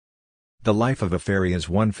The life of a fairy is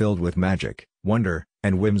one filled with magic, wonder,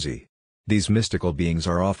 and whimsy. These mystical beings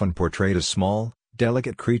are often portrayed as small,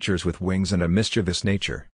 delicate creatures with wings and a mischievous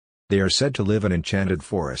nature. They are said to live in enchanted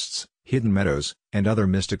forests, hidden meadows, and other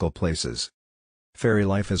mystical places. Fairy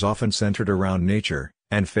life is often centered around nature,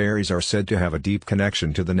 and fairies are said to have a deep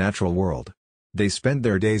connection to the natural world. They spend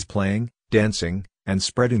their days playing, dancing, and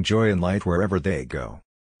spreading joy and light wherever they go.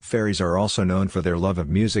 Fairies are also known for their love of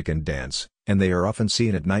music and dance, and they are often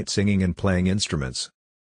seen at night singing and playing instruments.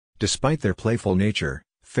 Despite their playful nature,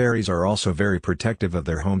 fairies are also very protective of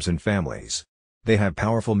their homes and families. They have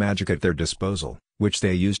powerful magic at their disposal, which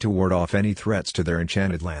they use to ward off any threats to their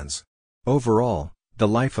enchanted lands. Overall, the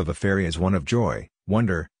life of a fairy is one of joy,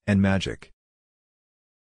 wonder, and magic.